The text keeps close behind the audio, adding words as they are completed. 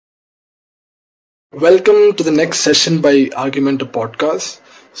Welcome to the next session by Argumenta Podcast.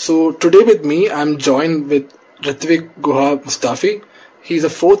 So today with me, I'm joined with Ritvik Guha Mustafi. He's a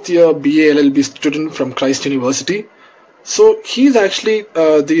fourth year BA LLB student from Christ University. So he's actually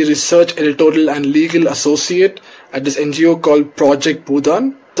the research editorial and legal associate at this NGO called Project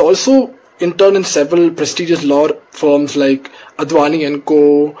Bhudan. He's also interned in several prestigious law firms like Advani and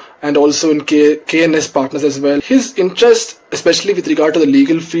Co. and also in KNS Partners as well. His interest, especially with regard to the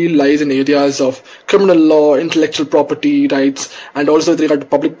legal field, lies in areas of criminal law, intellectual property rights, and also with regard to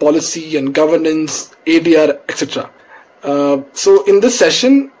public policy and governance, ADR, etc. So in this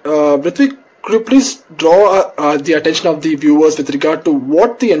session, Ritvik, could you please draw the attention of the viewers with regard to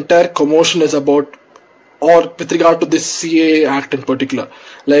what the entire commotion is about, or with regard to this CAA Act in particular?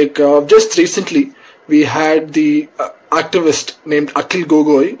 Like just recently, we had the activist named Akhil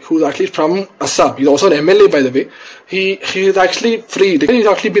Gogoi, who's actually from Assam. He's also an MLA, by the way. He is actually freed. He's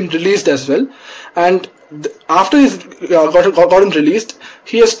actually been released as well. And after he's gotten released,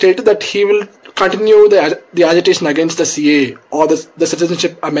 he has stated that he will continue the agitation against the CAA or the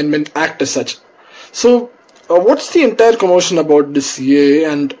Citizenship Amendment Act as such. So, what's the entire commotion about the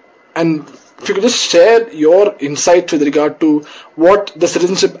CAA, and if you could just share your insights with regard to what the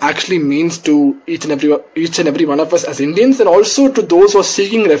citizenship actually means to each and every one of us as Indians, and also to those who are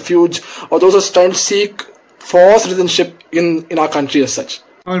seeking refuge or those who are trying to seek for citizenship in our country as such.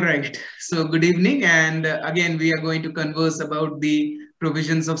 All right. So good evening. And again, we are going to converse about the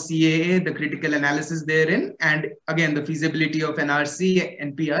provisions of CAA, the critical analysis therein, and again, the feasibility of NRC,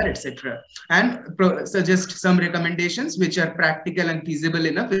 NPR, etc. And suggest some recommendations which are practical and feasible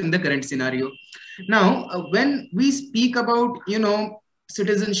enough in the current scenario. Now, when we speak about,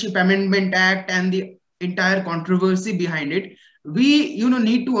 Citizenship Amendment Act and the entire controversy behind it, we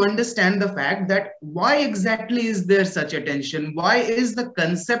need to understand the fact that why exactly is there such attention? Why is the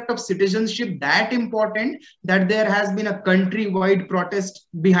concept of citizenship that important that there has been a countrywide protest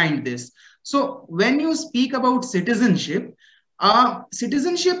behind this? So when you speak about citizenship,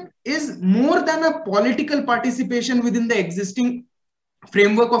 citizenship is more than a political participation within the existing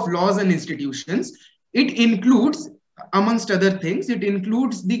framework of laws and institutions. It includes, amongst other things, it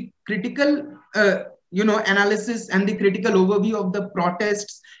includes the critical analysis and the critical overview of the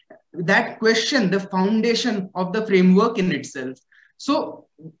protests that question the foundation of the framework in itself. So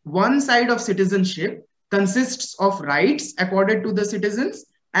one side of citizenship consists of rights accorded to the citizens,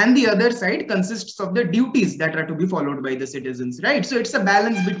 and the other side consists of the duties that are to be followed by the citizens, right? So it's a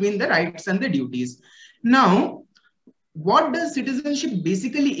balance between the rights and the duties. Now, what does citizenship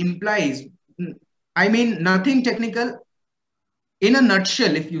basically implies? I mean, nothing technical. In a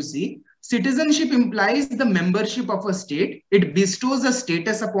nutshell, if you see, citizenship implies the membership of a state. It bestows a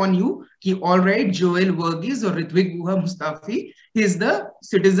status upon you. All right, Joel Verghese or Ritvik Guha Mustafi is the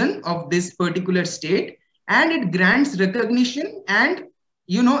citizen of this particular state, and it grants recognition, and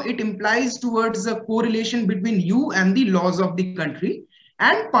it implies towards a correlation between you and the laws of the country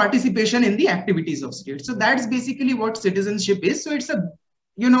and participation in the activities of state. So that's basically what citizenship is. So it's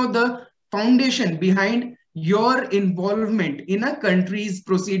the foundation behind your involvement in a country's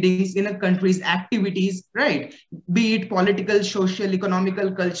proceedings, in a country's activities, right? Be it political, social,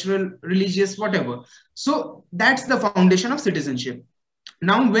 economical, cultural, religious, whatever. So that's the foundation of citizenship.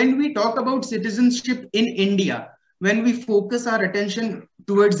 Now, when we talk about citizenship in India, when we focus our attention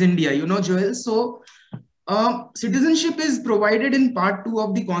towards India, Joel, so citizenship is provided in part 2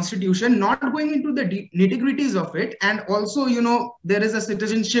 of the constitution, not going into the nitty-gritties of it. And also, there is a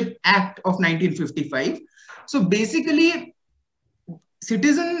Citizenship Act of 1955. So basically,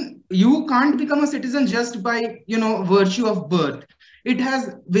 you can't become a citizen just by, virtue of birth. It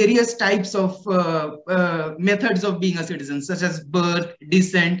has various types of methods of being a citizen, such as birth,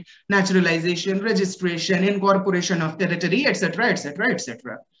 descent, naturalization, registration, incorporation of territory, etc., etc.,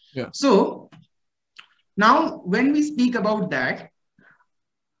 etc. Yeah. So now, when we speak about that,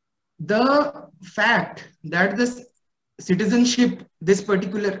 the fact that this citizenship,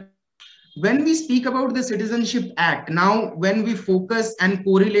 when we speak about the Citizenship Act, now when we focus and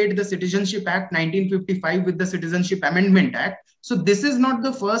correlate the Citizenship Act 1955 with the Citizenship Amendment Act, so this is not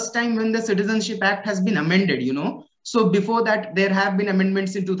the first time when the Citizenship Act has been amended, So before that, there have been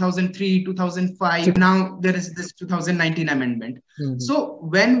amendments in 2003, 2005. Now there is this 2019 amendment. Mm-hmm. So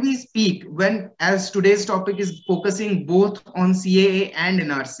when we speak, as today's topic is focusing both on CAA and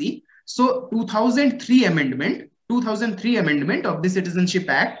NRC, so 2003 amendment of the Citizenship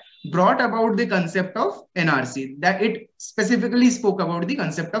Act brought about the concept of NRC, that it specifically spoke about the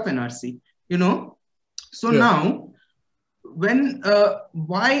concept of NRC, So now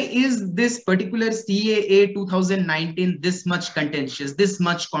why is this particular CAA 2019 this much contentious, this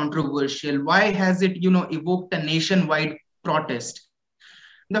much controversial? Why has it, evoked a nationwide protest?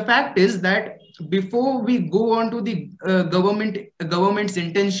 The fact is that before we go on to the government's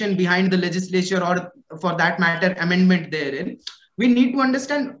intention behind the legislature, or for that matter amendment therein, we need to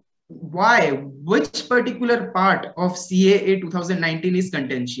understand which particular part of CAA 2019 is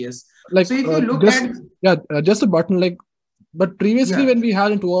contentious. Like, so if you look at just a button, like, but previously when we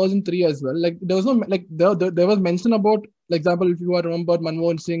had in 2003 as well, like there was no, like there was mention about, like, example, if you remember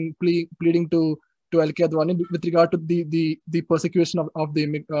Manmohan Singh pleading to LK Advani with regard to the persecution of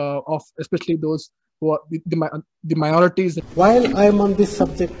the of especially those who are the minorities. While I am on this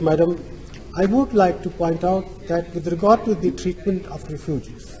subject, madam, I would like to point out that with regard to the treatment of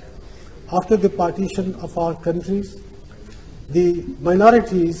refugees, after the partition of our countries, the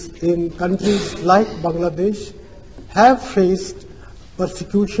minorities in countries like Bangladesh have faced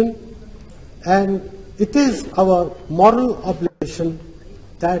persecution, and it is our moral obligation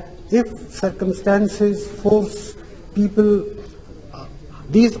that if circumstances force people,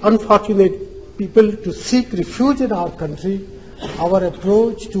 these unfortunate people, to seek refuge in our country, our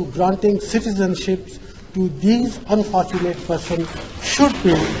approach to granting citizenship to these unfortunate persons should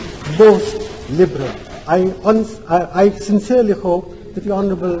be most liberal. I sincerely hope that the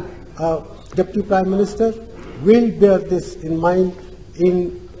Honourable Deputy Prime Minister will bear this in mind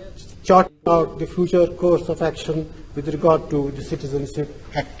in charting out the future course of action with regard to the Citizenship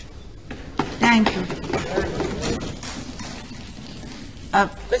Act. Thank you.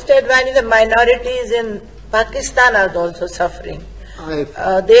 Mr. Advani, the minorities in Pakistan are also suffering.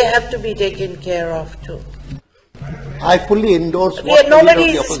 They have to be taken care of too. I fully endorse what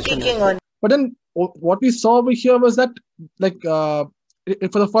nobody is speaking on. But then what we saw over here was that, like,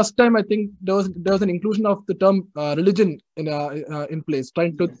 for the first time, I think there was an inclusion of the term religion in place,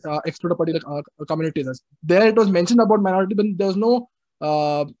 trying to exclude a particular community. There it was mentioned about minority, but there was no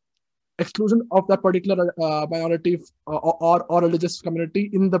exclusion of that particular minority or religious community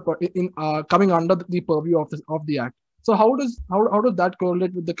in coming under the purview of the act. So how does that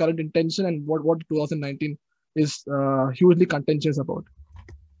correlate with the current intention and what 2019 is hugely contentious about?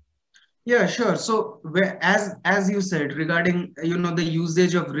 Yeah, sure. So as you said, regarding the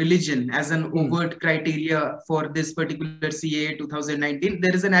usage of religion as an overt criteria for this particular CAA 2019,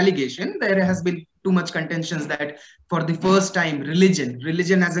 there is an allegation. There has been too much contentions that for the first time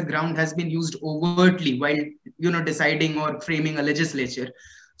religion as a ground has been used overtly while deciding or framing a legislature.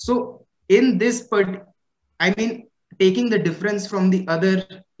 So in this taking the difference from the other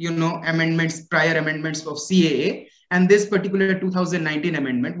prior amendments of CAA and this particular 2019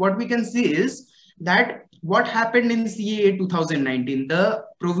 amendment, what we can see is that what happened in CAA 2019, the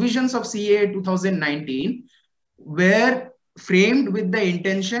provisions of CAA 2019 were framed with the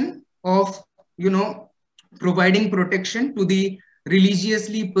intention of providing protection to the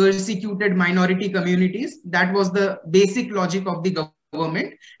religiously persecuted minority communities. That was the basic logic of the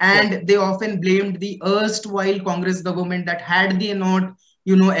government, and they often blamed the erstwhile Congress government that had they not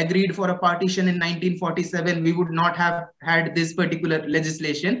agreed for a partition in 1947, we would not have had this particular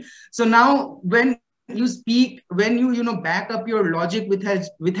legislation. So now when you speak, when you back up your logic with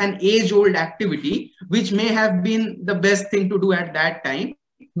an age-old activity, which may have been the best thing to do at that time,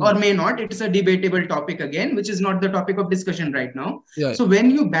 or may not, it's a debatable topic again, which is not the topic of discussion right now. Yeah. So when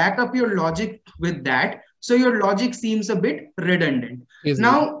you back up your logic with that, so your logic seems a bit redundant.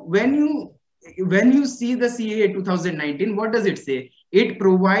 Now, when you see the CAA 2019, what does it say? It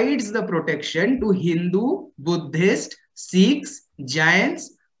provides the protection to Hindu, Buddhist, Sikhs,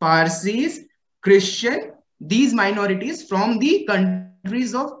 Jains, Parsis, Christian, these minorities from the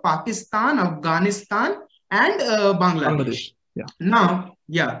countries of Pakistan, Afghanistan, and Bangladesh. Yeah. Now,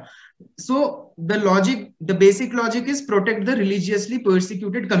 yeah. So the basic logic is protect the religiously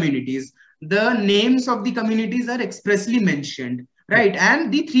persecuted communities. The names of the communities are expressly mentioned, right?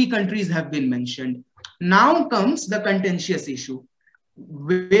 And the three countries have been mentioned. Now comes the contentious issue.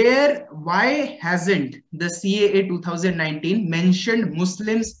 Why hasn't the CAA 2019 mentioned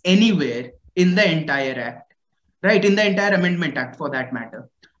Muslims anywhere in the entire act, right? In the entire amendment act for that matter.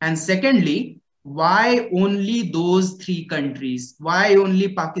 And secondly, why only those three countries? Why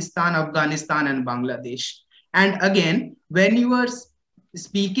only Pakistan, Afghanistan, and Bangladesh? And again, when you are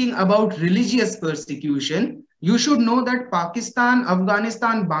speaking about religious persecution, you should know that Pakistan,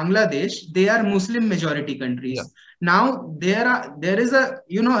 Afghanistan, Bangladesh, they are Muslim majority countries. Yeah. Now, there is a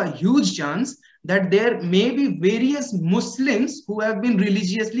huge chance that there may be various Muslims who have been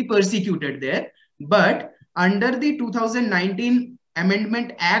religiously persecuted there, but under the 2019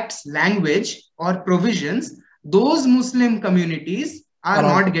 Amendment Act's language or provisions, those Muslim communities are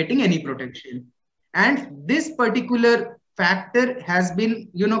not getting any protection. And this particular factor has been,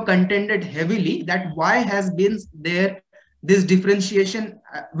 contended heavily, that why has been there this differentiation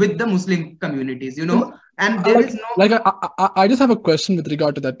with the Muslim communities, and there is no... I just have a question with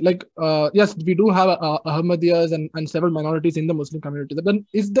regard to that. Yes, we do have Ahmadiyas and several minorities in the Muslim community. But then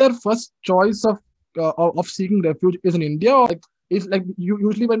is their first choice of seeking refuge is in India? Or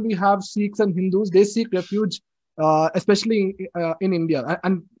usually when we have Sikhs and Hindus, they seek refuge especially in India,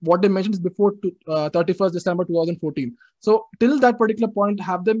 and what they mentioned is before 31st December 2014. So till that particular point,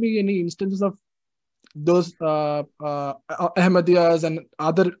 have there been any instances of those Ahmadiyas and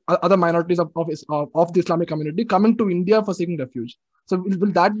other minorities of the Islamic community coming to India for seeking refuge? So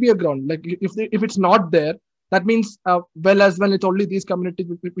will that be a ground? Like if it's not there, that means it's only these communities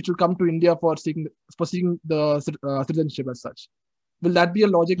which will come to India for seeking the citizenship as such. Will that be a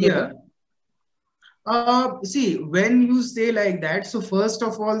logic? Yeah. See, when you say like that, so first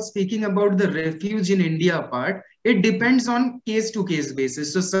of all, speaking about the refuge in India part, it depends on case-to-case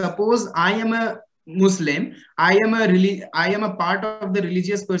basis. So suppose I am a Muslim, I am a part of the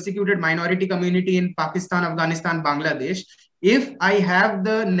religious persecuted minority community in Pakistan, Afghanistan, Bangladesh. If I have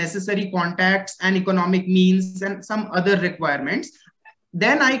the necessary contacts and economic means and some other requirements,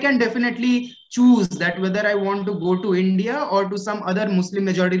 then I can definitely choose that whether I want to go to India or to some other Muslim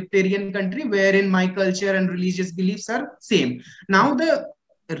majoritarian country wherein my culture and religious beliefs are same. Now, the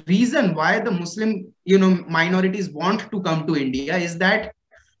reason why the Muslim, minorities want to come to India is that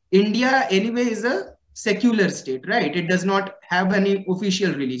India anyway is a secular state, right? It does not have any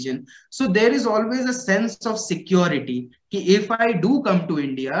official religion. So there is always a sense of security. If I do come to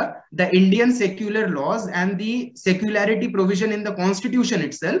India, the Indian secular laws and the secularity provision in the constitution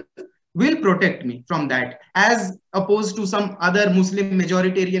itself will protect me from that, as opposed to some other Muslim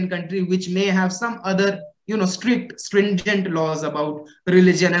majoritarian country which may have some other, strict, stringent laws about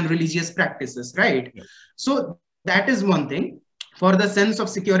religion and religious practices, right? Yeah. So that is one thing. For the sense of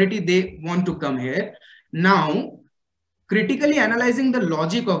security, they want to come here. Now, critically analyzing the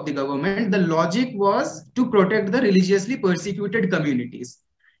logic of the government, the logic was to protect the religiously persecuted communities.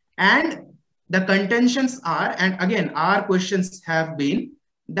 And the contentions are, and again, our questions have been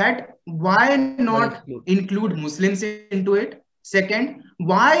that why not include Muslims into it? Second,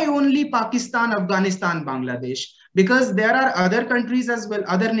 why only Pakistan, Afghanistan, Bangladesh? Because there are other countries as well,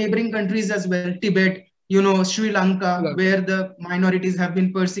 other neighboring countries as well, Tibet, Sri Lanka, where the minorities have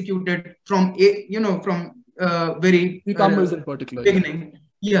been persecuted from very in particular, beginning.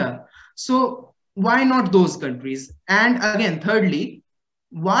 Yeah. So why not those countries? And again, thirdly,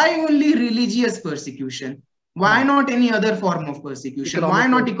 why only religious persecution? Why not any other form of persecution? Why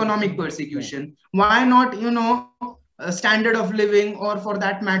not economic persecution? Why not, standard of living, or for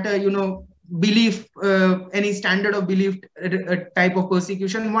that matter, belief, any standard of belief type of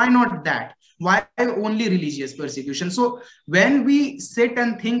persecution? Why not that? Why only religious persecution? So when we sit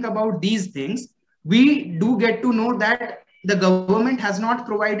and think about these things, we do get to know that the government has not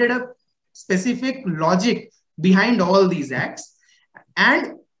provided a specific logic behind all these acts.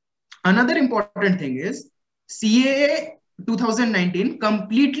 And another important thing is CAA 2019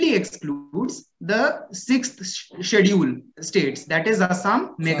 completely excludes the 6th schedule states, that is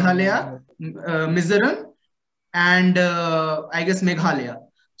Assam, Meghalaya, Mizoram, and I guess Meghalaya.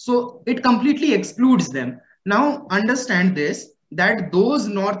 So it completely excludes them. Now understand this, that those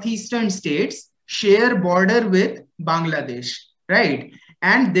northeastern states share border with Bangladesh, right?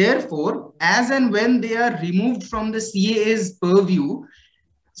 And therefore, as and when they are removed from the CAA's purview,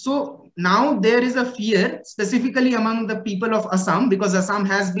 so now there is a fear specifically among the people of Assam, because Assam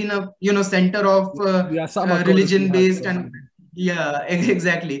has been a center of religion based, and yeah,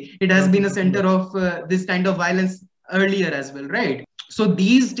 exactly. It has been a center of this kind of violence earlier as well, right? So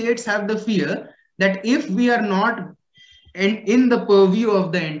these states have the fear that if we are not in the purview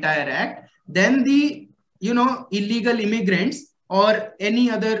of the entire act, then the illegal immigrants or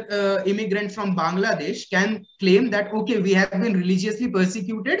any other immigrant from Bangladesh can claim that, okay, we have been religiously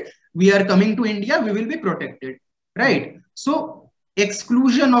persecuted, we are coming to India, we will be protected, right? So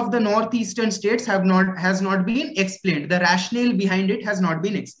exclusion of the northeastern states has not been explained. The rationale behind it has not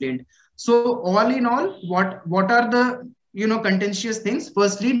been explained. So all in all, what are the contentious things?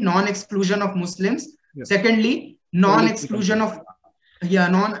 Firstly, non-exclusion of Muslims. Yeah. Secondly, non-exclusion of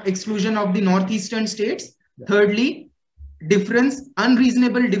the northeastern states. Yeah. Thirdly,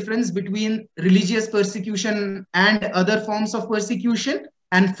 unreasonable difference between religious persecution and other forms of persecution.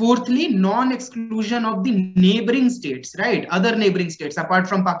 And fourthly, non-exclusion of the neighboring states, right? Other neighboring states apart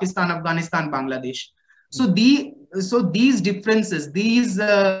from Pakistan, Afghanistan, Bangladesh. So so these differences, these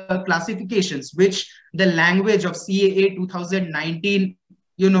classifications, which the language of CAA 2019,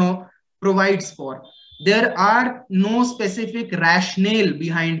 provides for, there are no specific rationale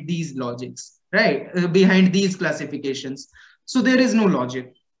behind these logics, right? Behind these classifications. So there is no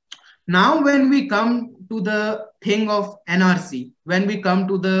logic. Now, when we come to the thing of NRC, when we come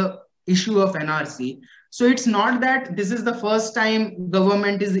to the issue of NRC, so it's not that this is the first time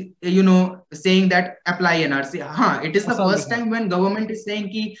government is, saying that apply NRC. It is the first time when government is saying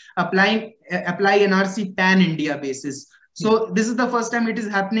ki apply NRC pan India basis. So this is the first time it is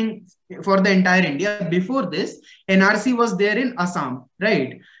happening for the entire India. Before this, NRC was there in Assam,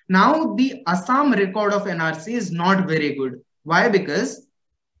 right? Now the Assam record of NRC is not very good. Why? Because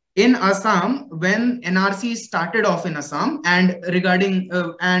in Assam, when NRC started off in Assam, and regarding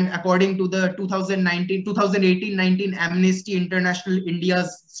and according to the 2018-19 Amnesty International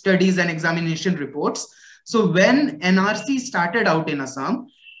India's studies and examination reports, so when NRC started out in Assam,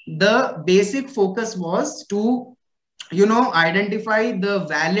 the basic focus was to, identify the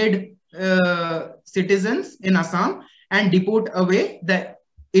valid citizens in Assam and deport away the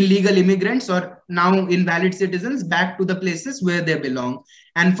illegal immigrants or now invalid citizens back to the places where they belong.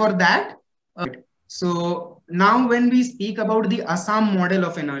 And for that, so now when we speak about the Assam model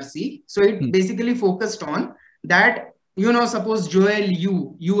of NRC, so it basically focused on that, suppose Joel,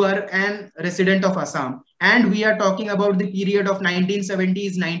 you are an resident of Assam, and we are talking about the period of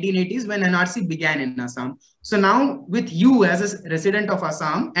 1970s, 1980s when NRC began in Assam. So now with you as a resident of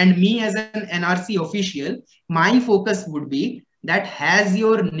Assam and me as an NRC official, my focus would be that has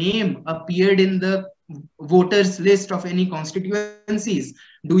your name appeared in the voters list of any constituencies?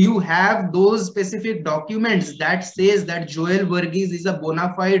 Do you have those specific documents that says that Joel Varghese is a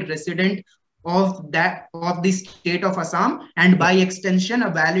bona fide resident of the state of Assam and by extension a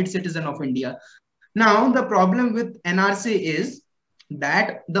valid citizen of India? Now the problem with NRC is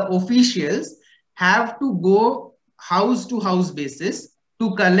that the officials have to go house to house basis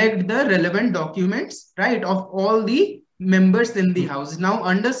to collect the relevant documents, right, of all the members in the house. Now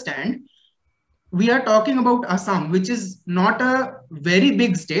understand, we are talking about Assam, which is not a very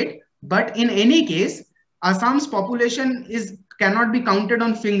big state, but in any case, Assam's population cannot be counted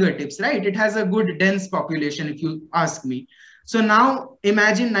on fingertips, right? It has a good dense population, if you ask me. So now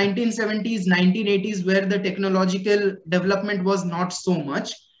imagine 1970s, 1980s, where the technological development was not so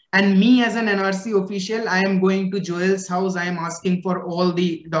much. And me as an NRC official, I am going to Joel's house, I am asking for all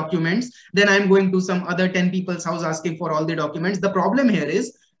the documents. Then I'm going to some other 10 people's house asking for all the documents. The problem here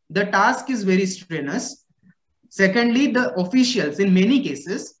is the task is very strenuous. Secondly, the officials, in many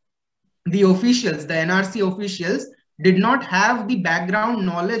cases, the NRC officials did not have the background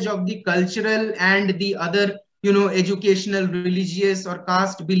knowledge of the cultural and the other, educational, religious or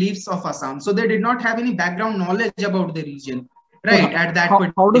caste beliefs of Assam. So they did not have any background knowledge about the region. Right, at that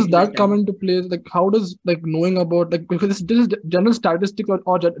point. How does that come into place? Like, how does knowing about because this is general statistics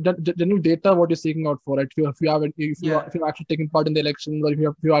or general data what you're seeking out for, right? If you actually taking part in the elections, or if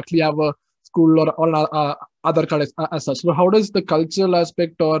you actually have a school or other kind as such. So how does the cultural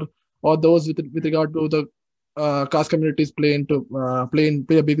aspect or those with regard to the caste communities play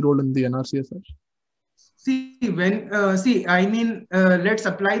a big role in the NRC as such? Let's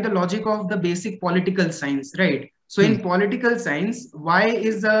apply the logic of the basic political science, right? So in political science, why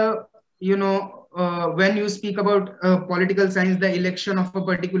is when you speak about political science, the election of a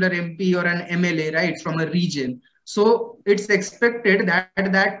particular MP or an MLA, right, from a region. So it's expected that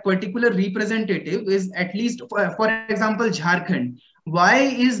that particular representative is at least, for example, Jharkhand. Why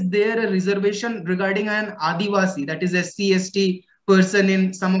is there a reservation regarding an Adivasi, that is a SC/ST person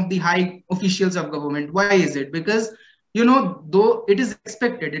in some of the high officials of government? Why is it? Because though it is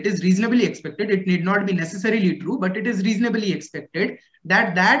expected, it is reasonably expected, it need not be necessarily true, but it is reasonably expected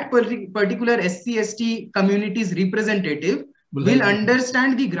that particular SC/ST community's representative will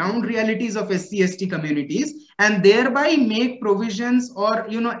understand the ground realities of SC/ST communities and thereby make provisions or,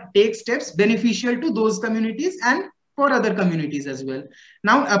 take steps beneficial to those communities and for other communities as well.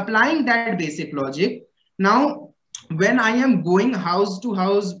 Now, applying that basic logic, now, when I am going house to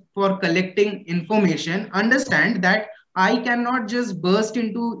house for collecting information, understand that I cannot just burst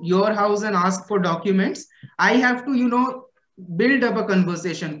into your house and ask for documents. I have to, build up a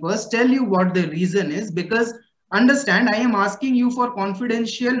conversation first, tell you what the reason is, because understand, I am asking you for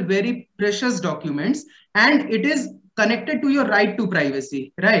confidential, very precious documents, and it is connected to your right to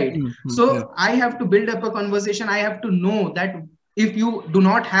privacy, right? I have to build up a conversation. I have to know that if you do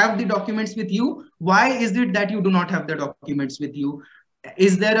not have the documents with you, why is it that you do not have the documents with you?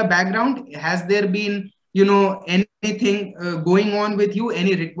 Is there a background? Has there been anything going on with you,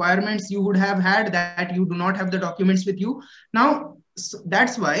 any requirements you would have had that you do not have the documents with you. Now, so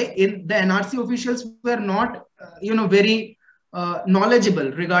that's why in the NRC officials were not, very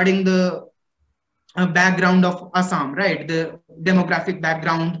knowledgeable regarding the background of Assam, right? The demographic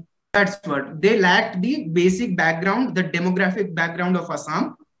background. That's what they lacked, the basic background, the demographic background of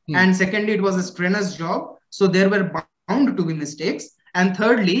Assam. And secondly, it was a strenuous job. So there were bound to be mistakes. And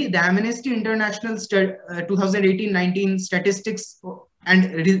thirdly, the Amnesty International 2018-19 statistics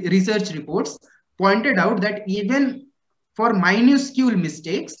and research reports pointed out that even for minuscule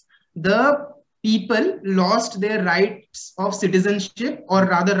mistakes, the people lost their rights of citizenship, or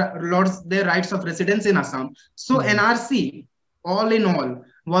rather lost their rights of residence in Assam. So NRC, all in all,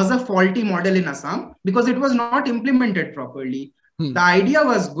 was a faulty model in Assam because it was not implemented properly. The idea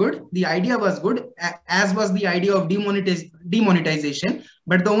was good. As was the idea of demonetization.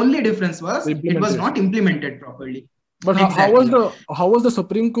 But the only difference was it was not implemented properly. But exactly. how was the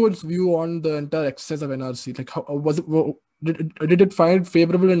Supreme Court's view on the entire exercise of NRC? Like, how was it? Did it find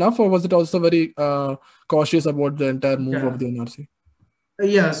favorable enough, or was it also very cautious about the entire move of the NRC?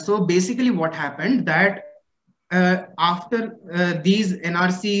 Yeah. So basically, what happened that after these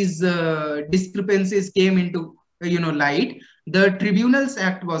NRC's discrepancies came into light, the Tribunals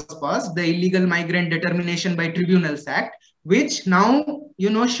Act was passed, the Illegal Migrant Determination by Tribunals Act, which now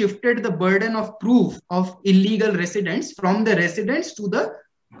shifted the burden of proof of illegal residents from the residents to the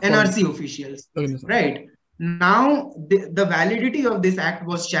NRC officials. Right. Now, the validity of this act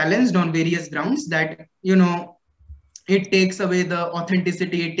was challenged on various grounds that, it takes away the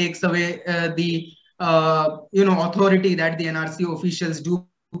authenticity, it takes away the, authority that the NRC officials do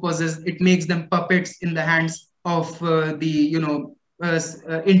possess. It makes them puppets in the hands of the,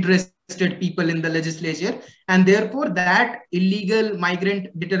 interested people in the legislature. And therefore, that Illegal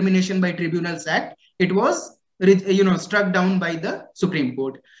Migrant Determination by Tribunals Act, it was, struck down by the Supreme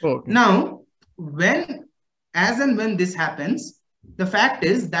Court. Okay. Now, as and when this happens, the fact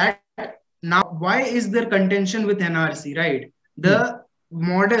is that now, why is there contention with NRC, right? The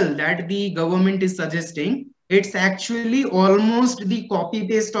model that the government is suggesting, it's actually almost the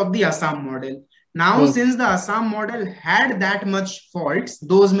copy-paste of the Assam model. Now, since the Assam model had that much faults,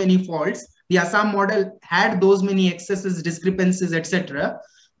 those many faults, the Assam model had those many excesses, discrepancies, etc.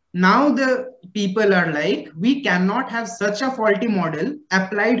 Now the people are like, we cannot have such a faulty model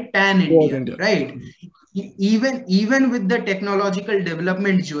applied pan-India, right? Even with the technological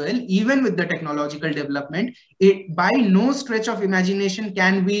development, Joel, even with the technological development, by no stretch of imagination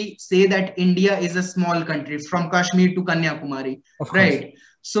can we say that India is a small country from Kashmir to Kanyakumari, right?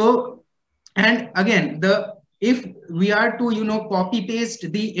 So, and again, if we are to, copy paste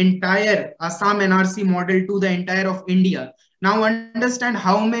the entire Assam NRC model to the entire of India, now understand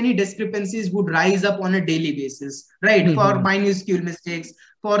how many discrepancies would rise up on a daily basis, right? For minuscule mistakes,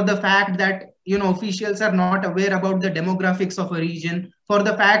 for the fact that, officials are not aware about the demographics of a region, for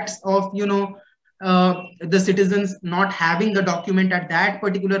the facts of, the citizens not having the document at that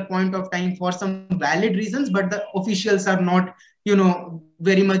particular point of time for some valid reasons, but the officials are not,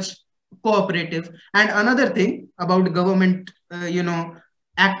 very much cooperative. And another thing about government,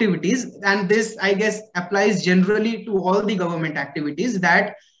 activities, and this, I guess, applies generally to all the government activities,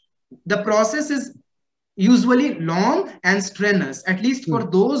 that the process is usually long and strenuous, at least for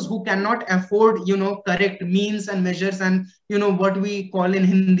those who cannot afford, correct means and measures and, what we call in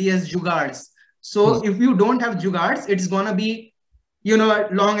Hindi as jugards. So if you don't have jugards, it's going to be, a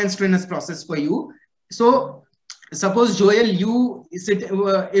long and strenuous process for you. So suppose, Joel,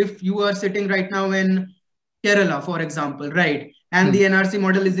 if you are sitting right now in Kerala, for example, right? And the NRC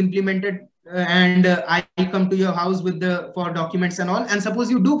model is implemented, and I come to your house for documents and all. And suppose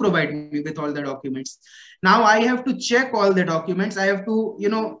you do provide me with all the documents. Now I have to check all the documents. I have to,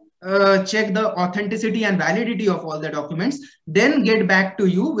 check the authenticity and validity of all the documents, then get back to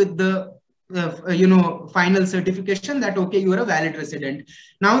you with the, final certification that, okay, you are a valid resident.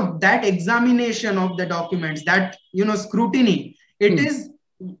 Now that examination of the documents, that, scrutiny, it is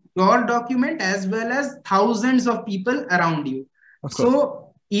your document as well as thousands of people around you.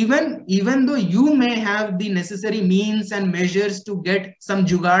 So even though you may have the necessary means and measures to get some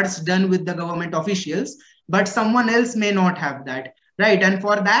jugards done with the government officials, but someone else may not have that, right? And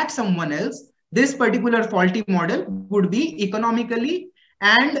for that someone else, this particular faulty model would be economically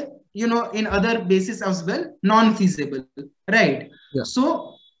and, in other bases as well, non-feasible, right? Yeah.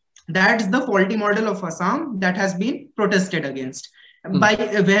 So that's the faulty model of Assam that has been protested against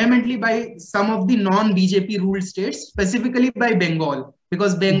vehemently by some of the non-BJP ruled states, specifically by Bengal,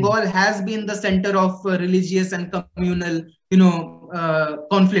 because Bengal has been the center of religious and communal,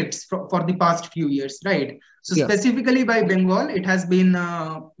 conflicts for the past few years, right? So Yeah. specifically by Bengal, it has been,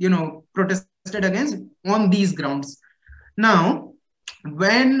 protested against on these grounds. Now,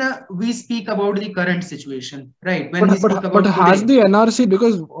 when we speak about the current situation, right? When we speak about But has today, the NRC,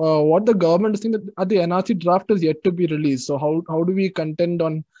 because what the government is saying that the NRC draft is yet to be released. So how do we contend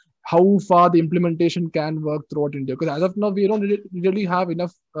on how far the implementation can work throughout India? Because as of now, we don't really have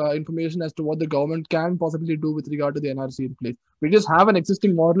enough information as to what the government can possibly do with regard to the NRC in place. We just have an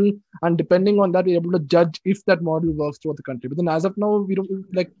existing model, and depending on that, we're able to judge if that model works throughout the country. But then, as of now, we don't,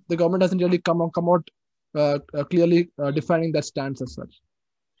 like, the government hasn't really come out clearly defining that stance as such.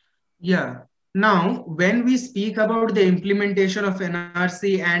 Yeah. Now, when we speak about the implementation of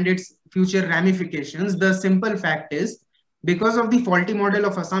NRC and its future ramifications, the simple fact is, because of the faulty model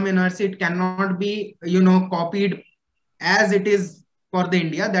of Assam NRC, it cannot be, copied as it is for the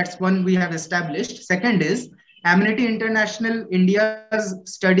India. That's one we have established. Second is, Amnesty International India's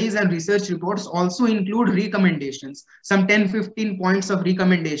studies and research reports also include recommendations, some 10-15 points of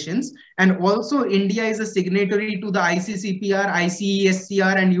recommendations. And also India is a signatory to the ICCPR,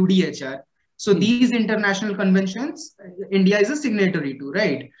 ICESCR and UDHR. So these international conventions, India is a signatory to,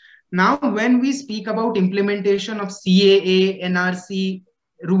 right? Now, when we speak about implementation of CAA, NRC,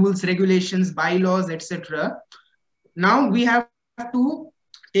 rules, regulations, bylaws, etc., now we have to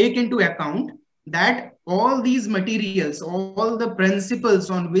take into account that all these materials, all the principles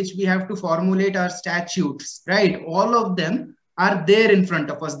on which we have to formulate our statutes, right? All of them are there in front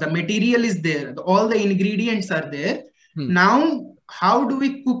of us. The material is there. All the ingredients are there. Now, how do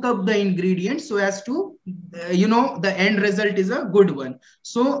we cook up the ingredients so as to, the end result is a good one?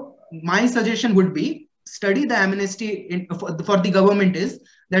 So my suggestion would be study the Amnesty for the government is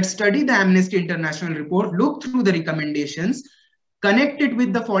that study the Amnesty International report, look through the recommendations, connect it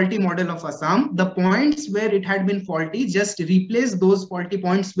with the faulty model of Assam. The points where it had been faulty, just replace those faulty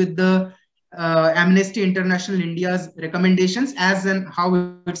points with the Amnesty International India's recommendations as and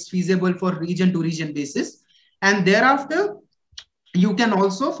how it's feasible for region to region basis. And thereafter, you can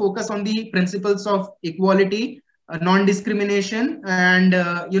also focus on the principles of equality, non-discrimination, and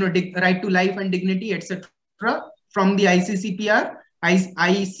right to life and dignity, etc. from the ICCPR,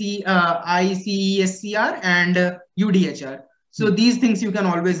 ICESCR, and UDHR. So these things you can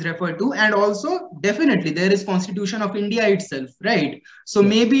always refer to. And also, definitely, there is Constitution of India itself, right? So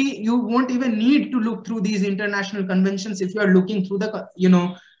maybe you won't even need to look through these international conventions if you are looking through the,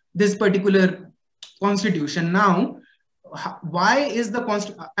 this particular Constitution. Now, why is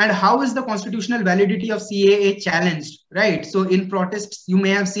and how is the constitutional validity of CAA challenged, right? So in protests, you may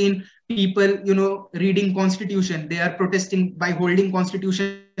have seen people, reading Constitution. They are protesting by holding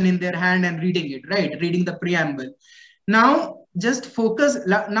Constitution in their hand and reading it, right? Reading the preamble. Now, just focus.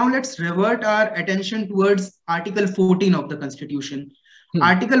 Now, let's revert our attention towards Article 14 of the Constitution.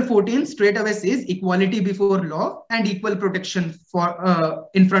 Article 14 straight away says equality before law and equal protection for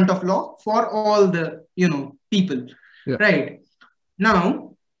in front of law for all the people. Yeah. Right.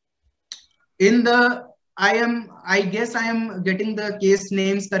 Now, I guess I am getting the case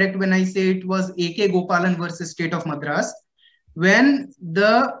names correct when I say it was A.K. Gopalan versus State of Madras, when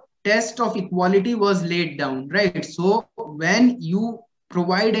the test of equality was laid down, right? So when you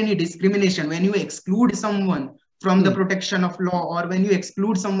provide any discrimination, when you exclude someone from the protection of law, or when you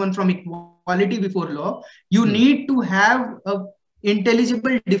exclude someone from equality before law, you need to have a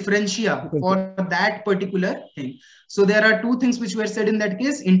intelligible differentia for that particular thing. So there are two things which were said in that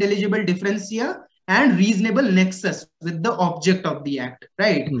case: intelligible differentia and reasonable nexus with the object of the act,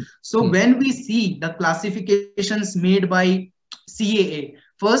 right? So when we see the classifications made by CAA,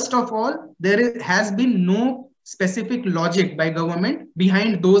 first of all, there has been no specific logic by government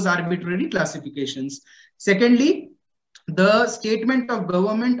behind those arbitrary classifications. Secondly, the statement of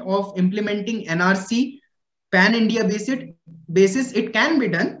government of implementing NRC pan-India basis, it can be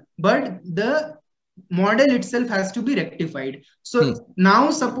done, but the model itself has to be rectified. So now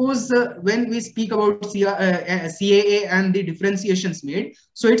suppose when we speak about CAA and the differentiations made,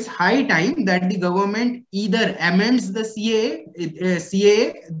 so it's high time that the government either amends the CAA,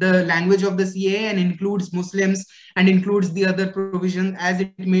 the language of the CAA, and includes Muslims and includes the other provisions as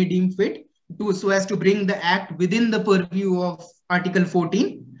it may deem fit, so as to bring the act within the purview of Article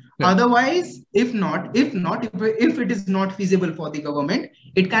 14. Otherwise, if it is not feasible for the government,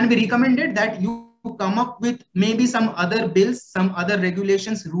 it can be recommended that you come up with maybe some other bills, some other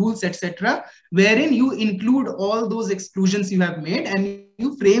regulations, rules, etc., wherein you include all those exclusions you have made and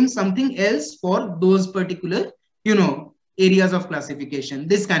you frame something else for those particular, areas of classification.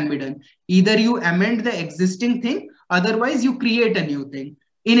 This can be done. Either you amend the existing thing, otherwise you create a new thing.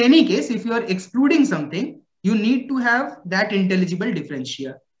 In any case, if you are excluding something, you need to have that intelligible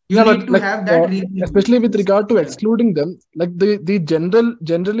differentia. You need to have that reason. Especially with regard to excluding them, like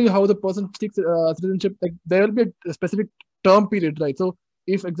generally how the person seeks citizenship, like there will be a specific term period, right? So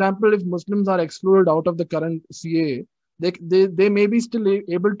if Muslims are excluded out of the current CAA, they may be still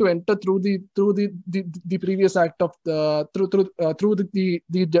able to enter through the previous act of through the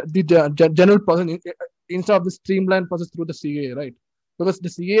general process instead of the streamlined process through the CAA, right? Because the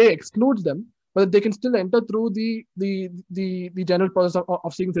CAA excludes them, but they can still enter through the general process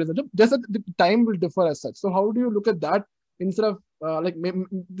of seeking citizenship. Just that the time will differ as such. So how do you look at that instead of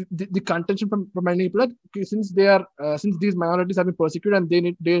the contention from many people that since these minorities have been persecuted and they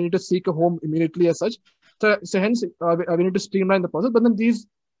need to seek a home immediately as such. So hence we need to streamline the process. But then these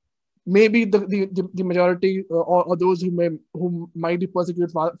maybe the majority or those who might be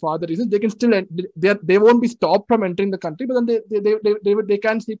persecuted for other reasons, they can still they won't be stopped from entering the country, but then they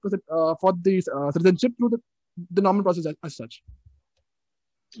can seek for the citizenship through the normal process as such.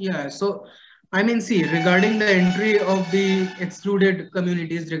 Yeah. So I mean, see, regarding the entry of the excluded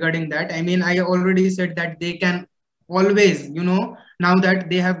communities, regarding that, I mean, I already said that they can always, now that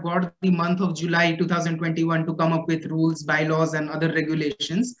they have got the month of July 2021 to come up with rules, bylaws, and other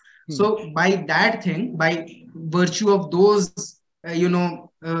regulations. So by that thing, by virtue of those,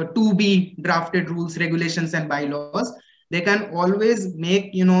 to be drafted rules, regulations, and bylaws, they can always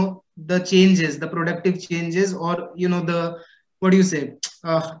make, the changes, the productive changes, or,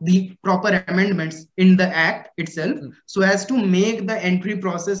 the proper amendments in the act itself, so as to make the entry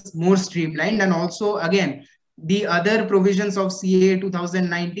process more streamlined. And also, again, the other provisions of CAA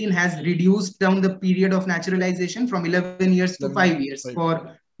 2019 has reduced down the period of naturalization from 11 years to 5 years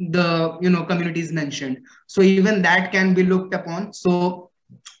for the communities mentioned. So even that can be looked upon. So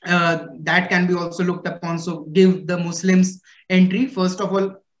that can be also looked upon. So give the Muslims entry. First of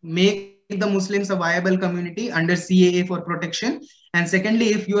all, make the Muslims a viable community under CAA for protection. And secondly,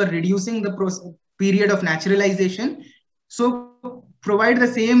 if you are reducing the period of naturalization, so provide the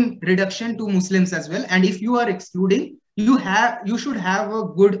same reduction to Muslims as well. And if you are excluding, you should have a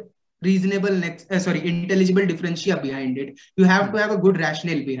good, reasonable, intelligible differentia behind it. You have to have a good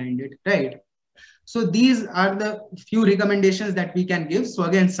rationale behind it, right? So these are the few recommendations that we can give. So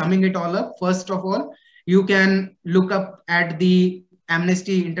again, summing it all up, first of all, you can look up at the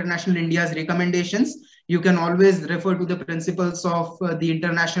Amnesty International India's recommendations. You can always refer to the principles of the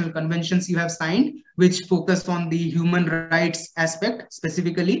international conventions you have signed, which focus on the human rights aspect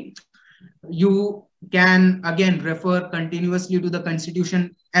specifically. You can again refer continuously to the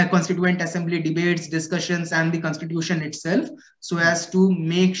Constituent Assembly debates, discussions, and the Constitution itself, so as to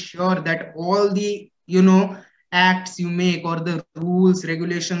make sure that all the acts you make, or the rules,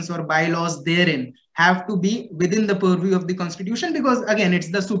 regulations, or bylaws therein have to be within the purview of the Constitution, because again,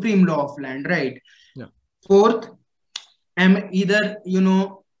 it's the supreme law of land, right? Yeah. Fourth, either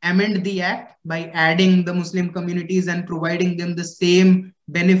amend the act by adding the Muslim communities and providing them the same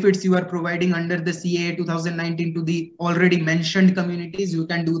benefits you are providing under the CAA 2019 to the already mentioned communities. You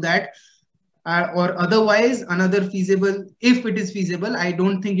can do that. Or otherwise, another feasible, if it is feasible, I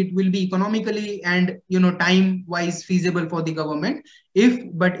don't think it will be economically and time-wise feasible for the government.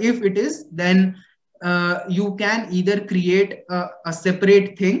 But if it is, then you can either create a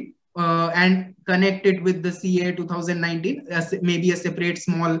separate thing and connect it with the CAA 2019, maybe a separate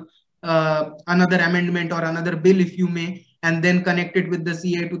small another amendment or another bill, if you may, and then connect it with the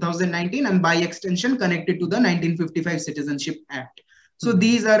CAA 2019, and by extension connect it to the 1955 Citizenship Act. So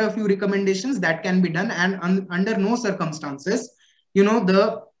these are a few recommendations that can be done, and under no circumstances,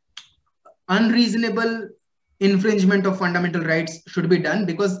 the unreasonable infringement of fundamental rights should be done,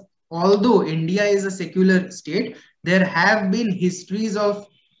 because although India is a secular state, there have been histories of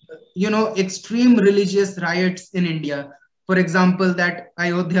extreme religious riots in India. For example, that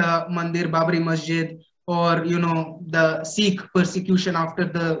Ayodhya Mandir, Babri Masjid, or the Sikh persecution after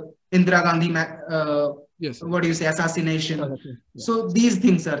the Indira Gandhi assassination. Yeah. So these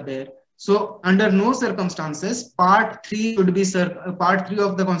things are there. So under no circumstances, part 3 should be part 3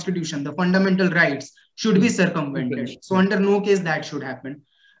 of the Constitution, the fundamental rights, should be circumvented. So under no case that should happen,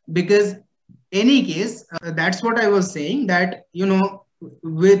 because any case, that's what I was saying, that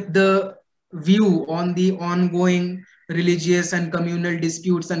with the view on the ongoing religious and communal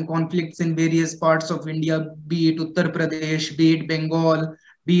disputes and conflicts in various parts of India, be it Uttar Pradesh, be it Bengal,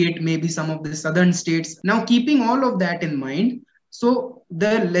 be it maybe some of the southern states. Now, keeping all of that in mind, so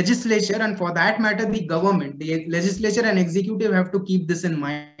the legislature, and for that matter, the government, the legislature and executive have to keep this in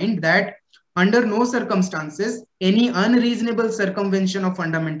mind, that under no circumstances, any unreasonable circumvention of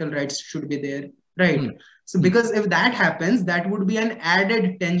fundamental rights should be there, right? So because if that happens, that would be an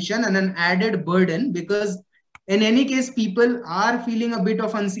added tension and an added burden, because in any case, people are feeling a bit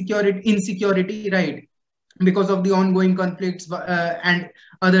of insecurity, right? Because of the ongoing conflicts and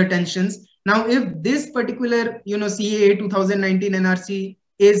other tensions. Now, if this particular, CAA 2019 NRC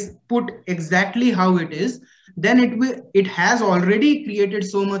is put exactly how it is, then it has already created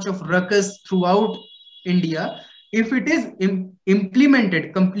so much of ruckus throughout India. If it is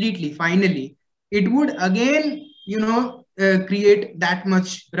implemented completely, finally, it would again, create that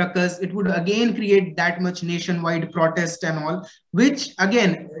much ruckus. It would again create that much nationwide protest and all, which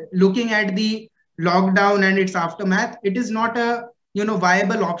again, looking at the lockdown and its aftermath, it is not a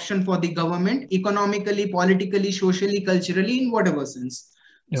viable option for the government economically, politically, socially, culturally, in whatever sense.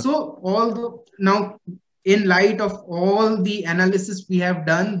 Yeah. So although now, in light of all the analysis we have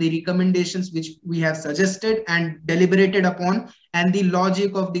done, the recommendations which we have suggested and deliberated upon, and the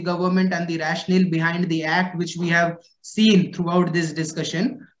logic of the government and the rationale behind the act which we have seen throughout this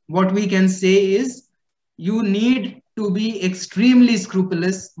discussion, what we can say is you need to be extremely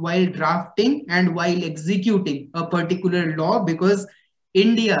scrupulous while drafting and while executing a particular law, because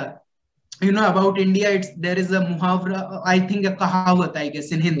India, about India, there is a muhavra, I think a kahawat, I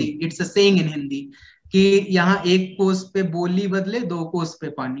guess, in Hindi. It's a saying in Hindi, कि यहाँ एक कोस पे बोली बदले दो कोस पे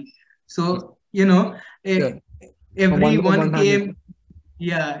पानी. So everyone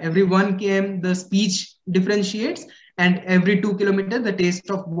came, the speech differentiates, and every 2 kilometers the taste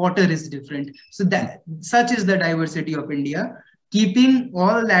of water is different. So that such is the diversity of India. Keeping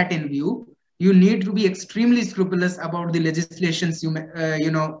all that in view, you need to be extremely scrupulous about the legislations you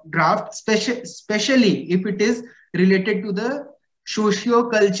draft, especially if it is related to the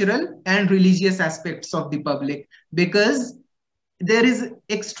socio-cultural and religious aspects of the public, because there is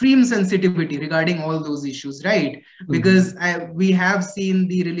extreme sensitivity regarding all those issues, right? Mm-hmm. Because we have seen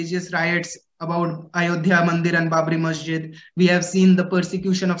the religious riots about Ayodhya Mandir and Babri Masjid. We have seen the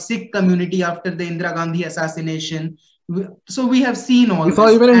persecution of Sikh community after the Indira Gandhi assassination. So we have seen all. We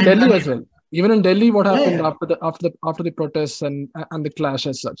saw even in Delhi as well. Even in Delhi, what happened after the protests and the clash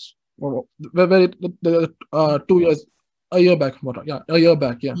as such? Where 2 years. A year back.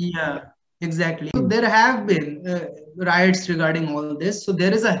 Yeah, exactly. So there have been riots regarding all this. So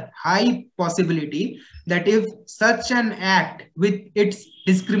there is a high possibility that if such an act with its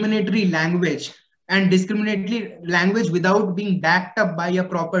discriminatory language and discriminatory language without being backed up by a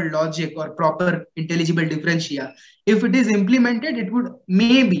proper logic or proper intelligible differentia, if it is implemented, it would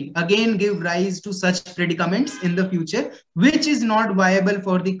maybe again give rise to such predicaments in the future, which is not viable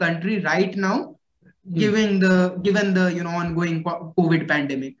for the country right now, given the ongoing COVID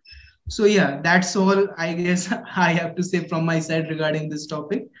pandemic. So yeah, that's all I guess I have to say from my side regarding this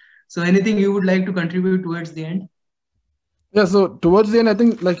topic. So anything you would like to contribute towards the end? Yeah, so towards the end, I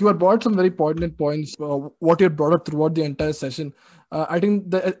think like you had brought some very pertinent points, what you had brought up throughout the entire session. I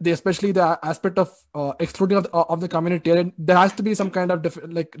think especially the aspect of excluding of the community, and there has to be some kind of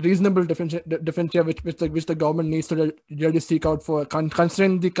reasonable differential which the government needs to really seek out for,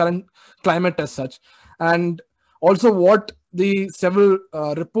 considering the current climate as such. And also what the several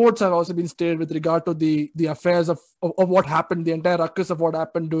reports have also been stated with regard to the affairs of what happened, the entire ruckus of what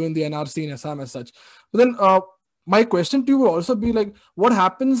happened during the NRC in Assam as such. But then my question to you will also be like, what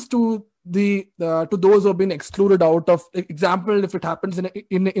happens to to those who have been excluded out of, example, if it happens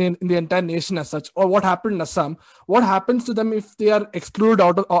in the entire nation as such, or what happened in Assam, what happens to them if they are excluded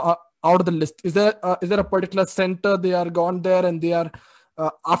out of the list? Is there a particular center they are gone there and they are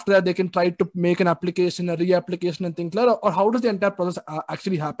after that they can try to make an application, a reapplication and things like that, or how does the entire process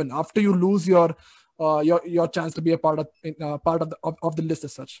actually happen after you lose your chance to be a part of the list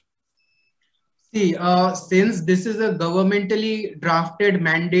as such? See, since this is a governmentally drafted,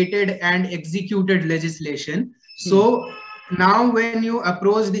 mandated, and executed legislation, so now when you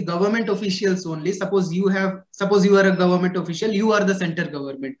approach the government officials only, suppose you are a government official, you are the center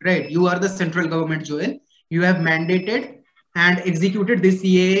government, right? You are the central government, Joel. You have mandated and executed the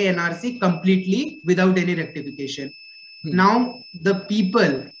CAA NRC completely without any rectification. Now the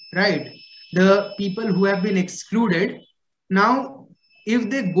people, right? The people who have been excluded, now if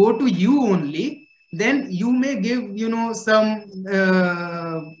they go to you only, then you may give, some,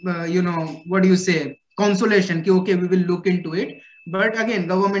 consolation, okay, we will look into it. But again,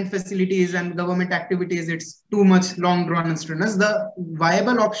 government facilities and government activities, it's too much long drawn and strenuous. The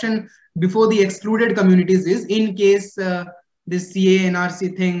viable option before the excluded communities is, in case this CA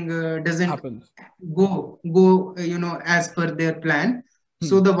NRC thing doesn't go, as per their plan.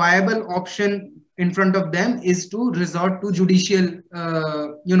 So the viable option in front of them is to resort to judicial,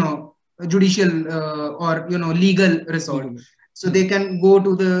 legal resort. So they can go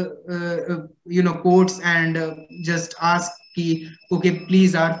to the, courts and just ask, okay,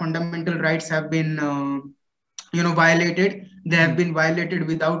 please, our fundamental rights have been violated. They have been violated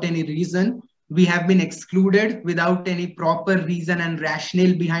without any reason. We have been excluded without any proper reason and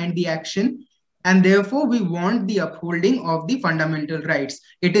rationale behind the action. And therefore, we want the upholding of the fundamental rights.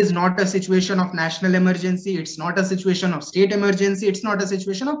 It is not a situation of national emergency. It's not a situation of state emergency. It's not a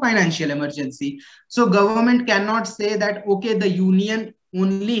situation of financial emergency. So government cannot say that, okay, the union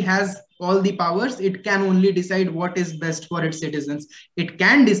only has all the powers. It can only decide what is best for its citizens. It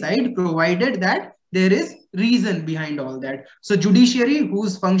can decide, provided that there is reason behind all that. So judiciary,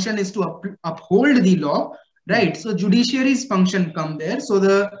 whose function is to uphold the law, right? So judiciary's function come there. So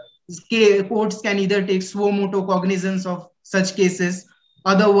the courts can either take suo motu cognizance of such cases.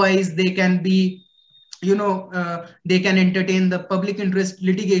 Otherwise, they can be, they can entertain the public interest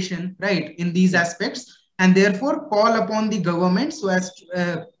litigation, right, in these aspects, and therefore call upon the government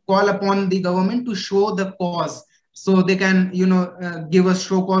to show the cause. So they can, give a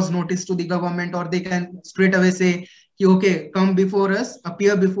show cause notice to the government, or they can straight away say, okay, come before us,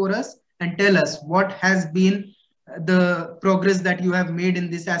 appear before us, and tell us what has been the progress that you have made in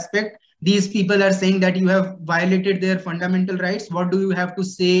this aspect. These people are saying that you have violated their fundamental rights. What do you have to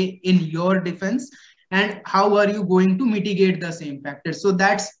say in your defense? And how are you going to mitigate the same factors? So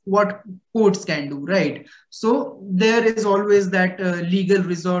that's what courts can do, right? So there is always that legal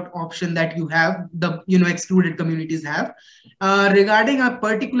resort option that you have, the excluded communities have. Regarding a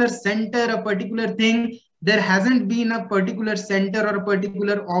particular center, a particular thing, there hasn't been a particular center or a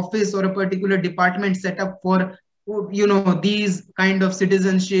particular office or a particular department set up for these kind of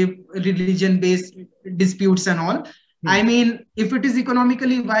citizenship, religion-based disputes and all. I mean, if it is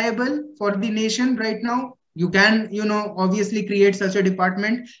economically viable for the nation right now, you can, obviously create such a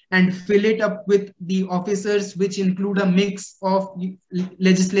department and fill it up with the officers, which include a mix of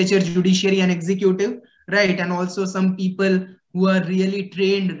legislature, judiciary, and executive, right? And also some people who are really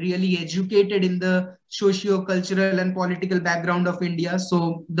trained, really educated in the socio-cultural and political background of India.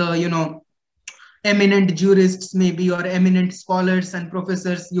 So the, eminent jurists maybe, or eminent scholars and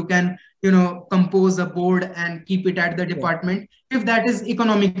professors, you can compose a board and keep it at the department, if that is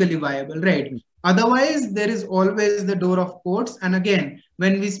economically viable, right? Otherwise, there is always the door of courts. And again,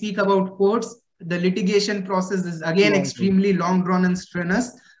 when we speak about courts, the litigation process is again extremely long, drawn and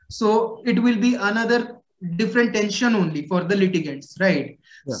strenuous. So it will be another different tension only for the litigants, right?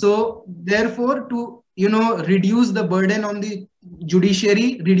 So therefore, to reduce the burden on the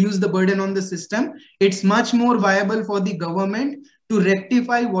judiciary, reduce the burden on the system, it's much more viable for the government to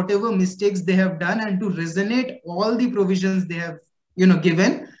rectify whatever mistakes they have done and to resonate all the provisions they have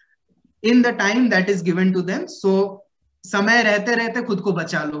given in the time that is given to them. So समय रहते रहते खुद को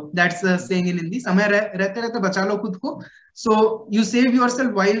बचा लो, that's the saying in Hindi, समय रहते रहते बचा लो खुद को. So you save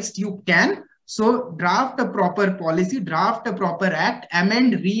yourself whilst you can. So draft a proper policy, draft a proper act,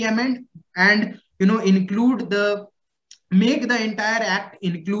 amend, re-amend, and make the entire act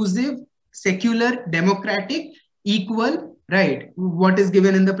inclusive, secular, democratic, equal, right? What is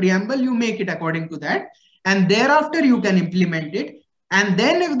given in the preamble, you make it according to that. And thereafter you can implement it. And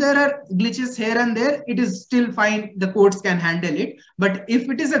then if there are glitches here and there, it is still fine. The courts can handle it. But if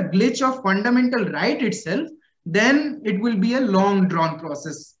it is a glitch of fundamental right itself, then it will be a long drawn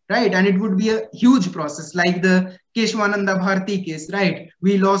process, right? And it would be a huge process, like the Keshwananda Bharti case, right?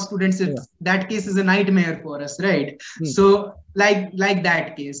 We law students, that case is a nightmare for us, right? So like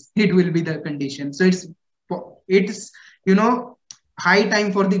that case, it will be the condition. So it's high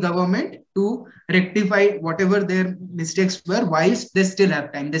time for the government to rectify whatever their mistakes were, whilst they still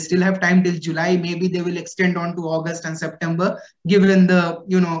have time. They still have time till July. Maybe they will extend on to August and September, given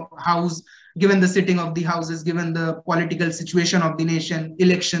the given the sitting of the houses, given the political situation of the nation,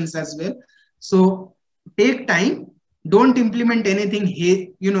 elections as well. So take time, don't implement anything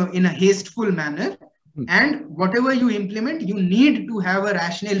in a hasteful manner. And whatever you implement, you need to have a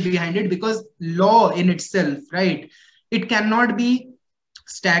rationale behind it, because law in itself, right, it cannot be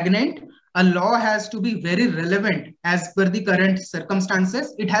stagnant. A law has to be very relevant as per the current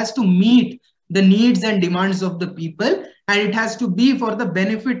circumstances. It has to meet the needs and demands of the people, and it has to be for the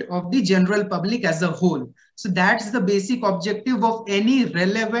benefit of the general public as a whole. So that's the basic objective of any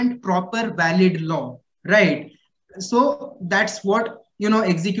relevant, proper, valid law, right? So that's what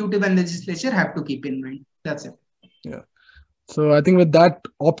executive and legislature have to keep in mind. That's it. Yeah. So I think with that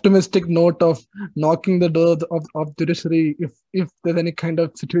optimistic note of knocking the door of judiciary, if there's any kind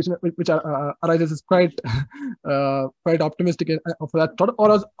of situation which arises, is quite optimistic for that thought,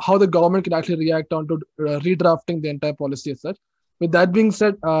 or how the government can actually react on to redrafting the entire policy as such. With that being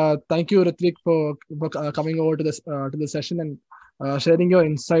said, thank you, Ritvik, for coming over to the session and sharing your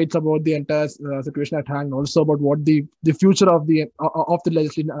insights about the entire situation at hand, also about what the future of the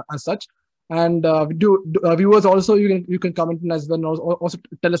legislation as such. And viewers also, you can comment in as well, and also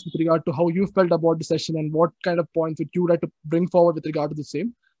tell us with regard to how you felt about the session and what kind of points that you would like to bring forward with regard to the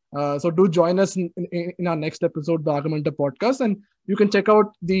same. So do join us in our next episode, the Argumenta podcast, and you can check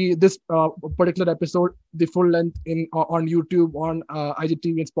out this particular episode, the full length on YouTube, on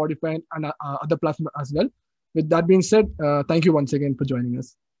IGTV and Spotify and other platforms as well. With that being said, thank you once again for joining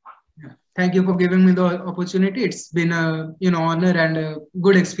us. Thank you for giving me the opportunity. It's been a honor and a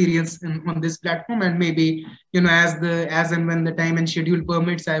good experience on this platform. And maybe as and when the time and schedule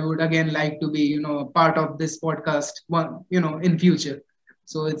permits, I would again like to be part of this podcast in future.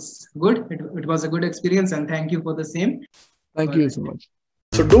 So it's good. It was a good experience, and thank you for the same. Thank you so much.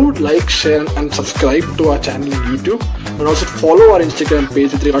 So do like, share, and subscribe to our channel on YouTube, and also follow our Instagram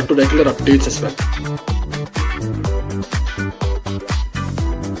page with regard to regular updates as well.